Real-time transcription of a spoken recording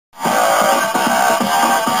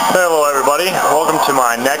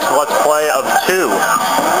my next Let's Play of 2.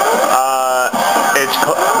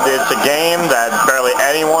 It's a game that barely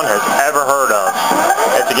anyone has ever heard of.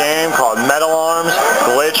 It's a game called Metal Arms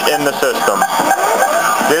Glitch in the System.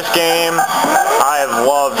 This game I have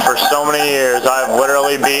loved for so many years. I've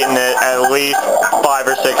literally beaten it at least 5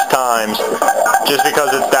 or 6 times just because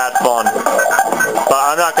it's that fun. But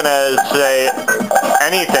I'm not going to say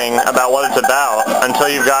anything about what it's about until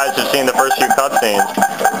you guys have seen the first few cutscenes.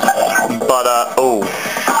 But, oh,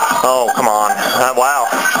 come on. Wow.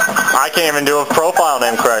 I can't even do a profile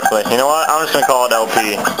name correctly. You know what? I'm just going to call it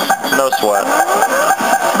LP. No sweat.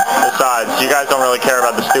 Besides, you guys don't really care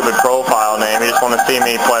about the stupid profile name. You just want to see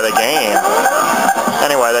me play the game.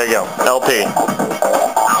 Anyway, there you go. LP.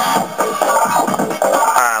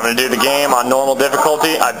 Alright, I'm going to do the game on normal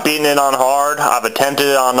difficulty. I've beaten it on hard. I've attempted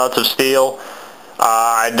it on Nuts of Steel.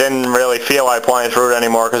 I didn't really feel like playing through it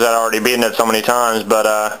anymore because I'd already beaten it so many times, but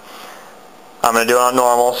I'm going to do it on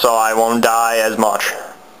normal so I won't die as much.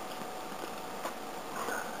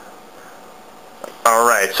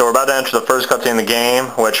 Alright, so we're about to enter the first cutscene in the game,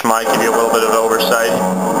 which might give you a little bit of oversight.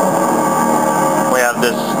 We have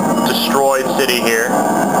this destroyed city here.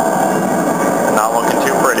 Not looking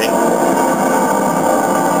too pretty.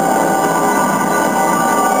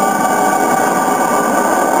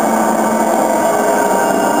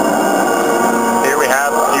 Here we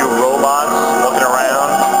have a few robots looking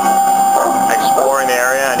around, exploring the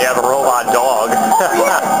area, and you have a robot dog.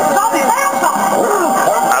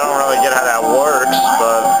 I don't really get how that works,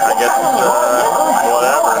 but I guess,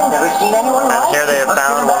 whatever. And here they have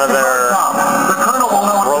found one of their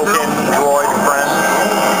broken droid friends,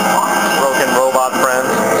 broken robot friends.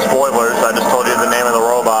 Spoilers, I just told you the name of the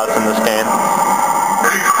robots in this game.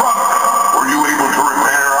 Hey, Trump, were you able to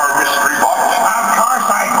repair our mystery box? Of course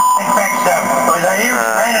I fixed him. It was a huge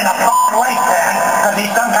pain in the waste man, because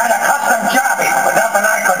he's some kind of custom jobby, but nothing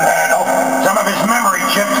I couldn't handle. Some of his memory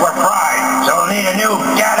chips were fried, so he'll need a new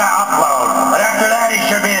data upload. But after that, he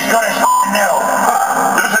should be as good as new.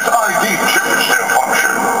 Does his ID chip still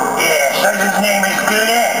function? Yeah, says his name is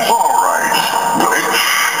Glitch. All right, Glitch.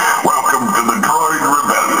 Welcome to the Droid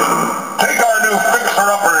Rebellion. Take our new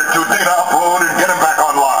fixer-upper to data upload and get him back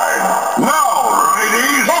online. Now,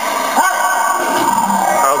 ladies.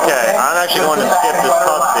 Okay, I'm actually going to skip this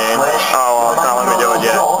cutscene. Oh, well, it's not letting me do it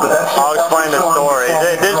yet. I'll explain the story.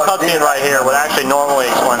 This cutscene right here would actually normally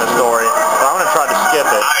explain the story, but I'm going to try to skip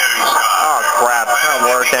it. Oh, crap. It's not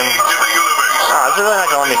working. Oh, it's really not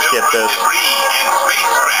going to let me skip this.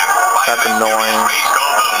 That's annoying.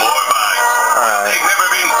 Alright.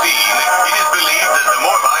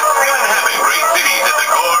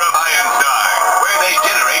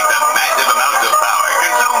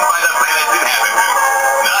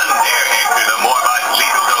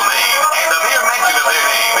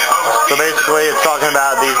 So basically it's talking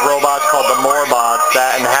about these robots called the Morbots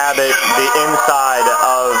that inhabit the inside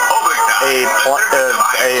of a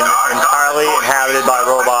entirely inhabited by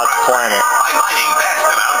robots planet.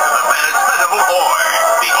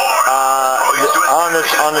 On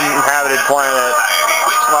this uninhabited planet,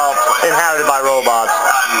 well, inhabited by robots,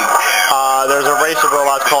 there's a race of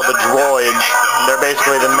robots called the droids. They're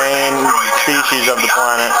basically the main species of the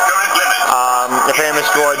planet. A famous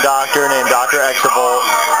droid doctor named Dr. Exavolt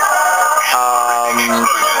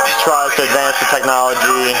tries to advance the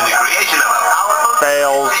technology,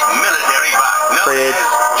 fails, creates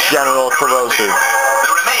General Corrosive.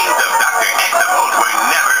 The remains of Dr. Exavolt were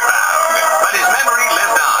never found, but his memory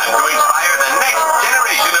lived on to inspire the next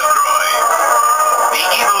generation of droids. The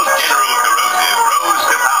evil General Corrosive rose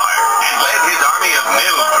to power and led his army of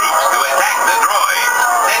mill troops to attack the droids,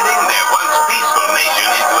 sending their once peaceful nation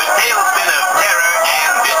into a tailspin of terror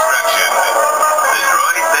and destruction. The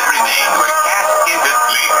droids that remained were cast into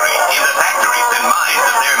slavery in the factories and mines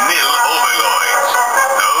of their mill overlords.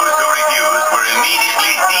 Those who refused were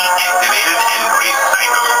immediately deactivated and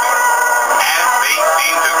recycled. As fate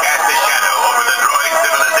seemed to cast a shadow over the droid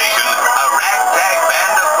civilization, a ragtag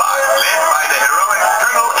band of bots led by the heroic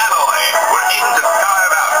Colonel Alloy were able to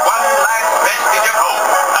carve out one last vestige of hope,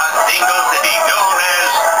 a single city known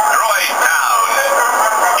as Droid Town.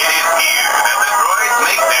 It is here that the droids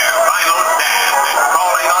make their final stand,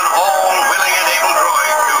 calling on all willing and able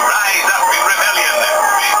droids to rise up in rebellion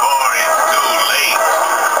before it's too late.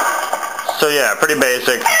 So yeah, pretty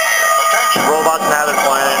basic. Robots inhabit the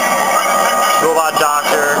planet. Robot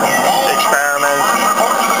doctor experiments.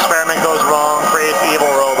 Experiment goes wrong, creates evil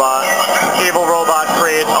robot. Evil robot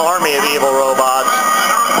creates army of evil robots.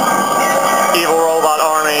 Evil robot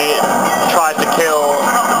army tries to kill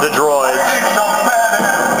the droids and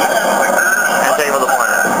take over the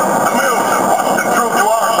planet. The mills have pushed the troop to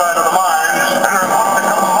our side of the mines and are about to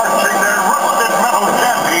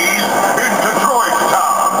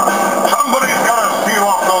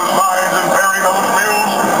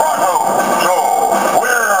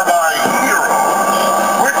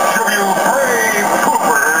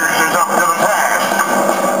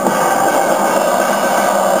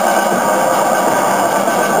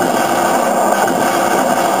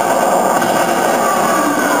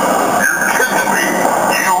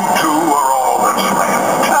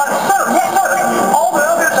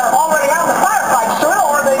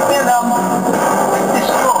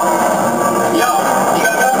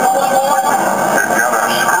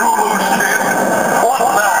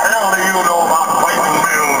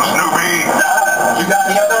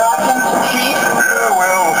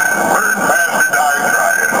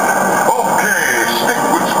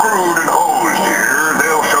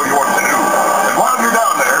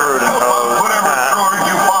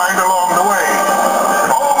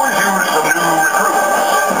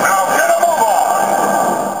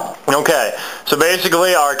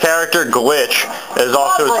Basically, our character Glitch is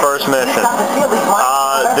off to his first mission.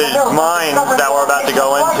 The mines that we're about to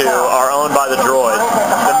go into are owned by the droids.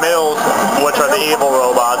 The mills, which are the evil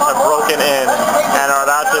robots, have broken in and are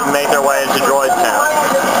about to make their way into Droid Town.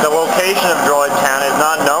 The location of Droid Town is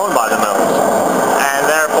not known by the mills, and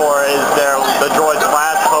therefore is the droid's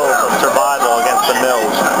last hope of survival against the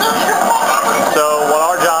mills. So what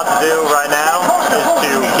our job to do right now is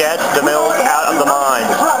to get the mills out of the mines.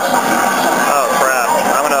 Oh crap,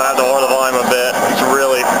 I'm going to have to lower the volume a bit. It's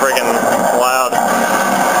really freaking loud.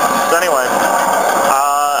 So anyway,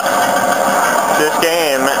 this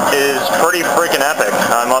game is pretty freaking epic,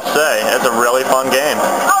 I must say. It's a really fun game.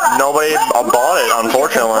 Nobody bought it,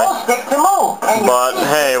 unfortunately. But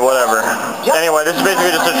hey, whatever. Anyway, this is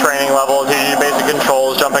basically just a training level. It teaches you basic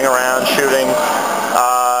controls, jumping around, shooting,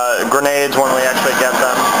 grenades when we actually get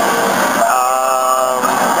them.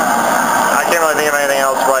 I can't really think of anything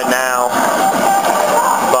else right now.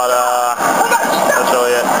 But that's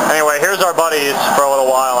really it. Anyway, here's our buddies for a little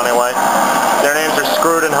while anyway. Their names are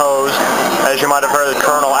Screwed and Hosed, as you might have heard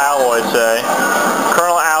Colonel Alloy say.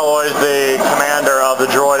 Colonel Alloy is the commander of the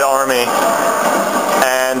droid army,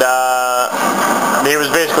 and he was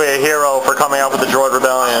basically a hero for coming up with the droid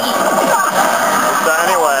rebellion. So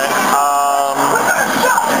anyway,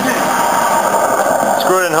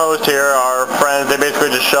 Screwed and Hosed here are friends. They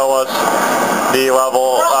basically just show us the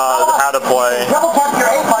level, how to play.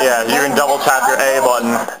 Yeah, you can double tap your A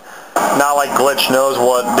button. Not like Glitch knows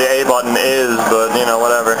what the A button is, but you know,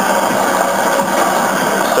 whatever.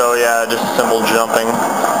 So yeah, just simple jumping.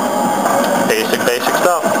 Basic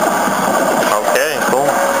stuff. Okay, cool.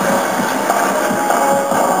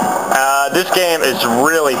 This game is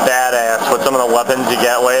really badass with some of the weapons you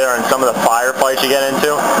get later and some of the firefights you get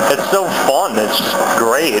into. It's so fun. It's just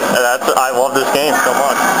great. I love this game so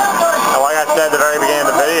much. And like I said at the very beginning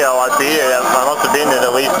of the video, I beat it. I must have beaten it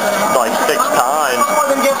at least like 6 times.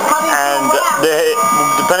 And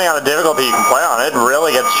depending on the difficulty you can play on, it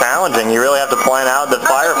really gets challenging. You really have to plan out the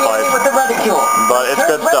firefights. But it's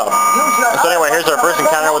good stuff. So anyway, here's our first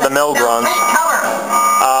encounter with the mill grunts.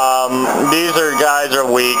 These guys are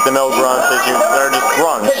weak. The mill grunts, they're just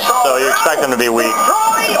grunts, so you expect them to be weak.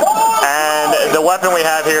 And the weapon we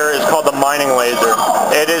have here is called the mining laser.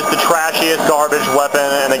 It is the trashiest garbage weapon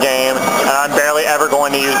in the game, and I'm barely ever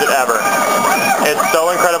going to use it ever. It's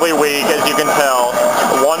so incredibly weak, as you can tell.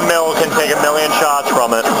 1 mil can take 1,000,000 shots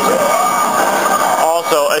from it.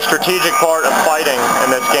 Also, a strategic part of fighting in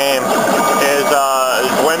this game is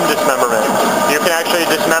limb dismemberment. You can actually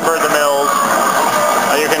dismember the mills.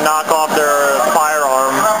 You can knock off their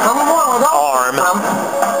firearm arm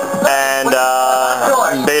and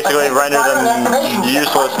basically render them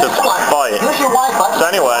useless to fight. So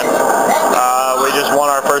anyway, we just won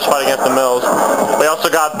our first fight against the mills. We also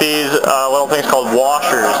got these little things called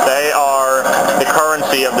washers. They are the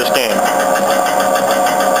currency of this game.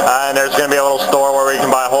 And there's going to be a little store where we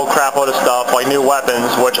can buy a whole crap load of stuff, like new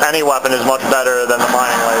weapons, which any weapon is much better than the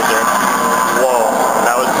mining laser. Whoa,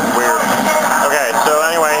 that was weird. Okay, so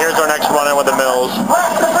anyway, here's our next run-in with the mills.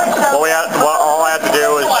 All I have to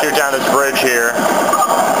do is shoot down this bridge here.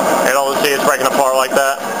 It'll see it's breaking apart like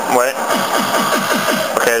that. Wait.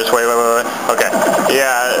 Okay, just wait. Okay.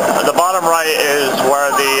 Yeah, the bottom right is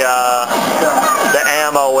where the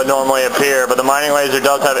ammo would normally appear, but the mining laser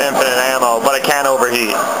does have infinite ammo, but it can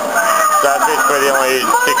overheat. So that's basically the only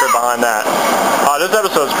secret behind that. This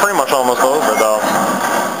episode's pretty much almost over, though.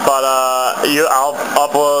 But I'll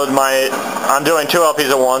upload I'm doing 2 LPs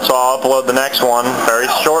at once, so I'll upload the next one very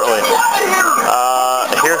shortly.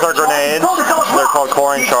 Here's our grenades. They're called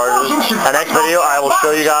coring charges. And next video, I will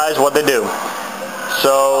show you guys what they do.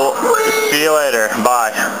 So, see you later.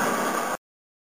 Bye.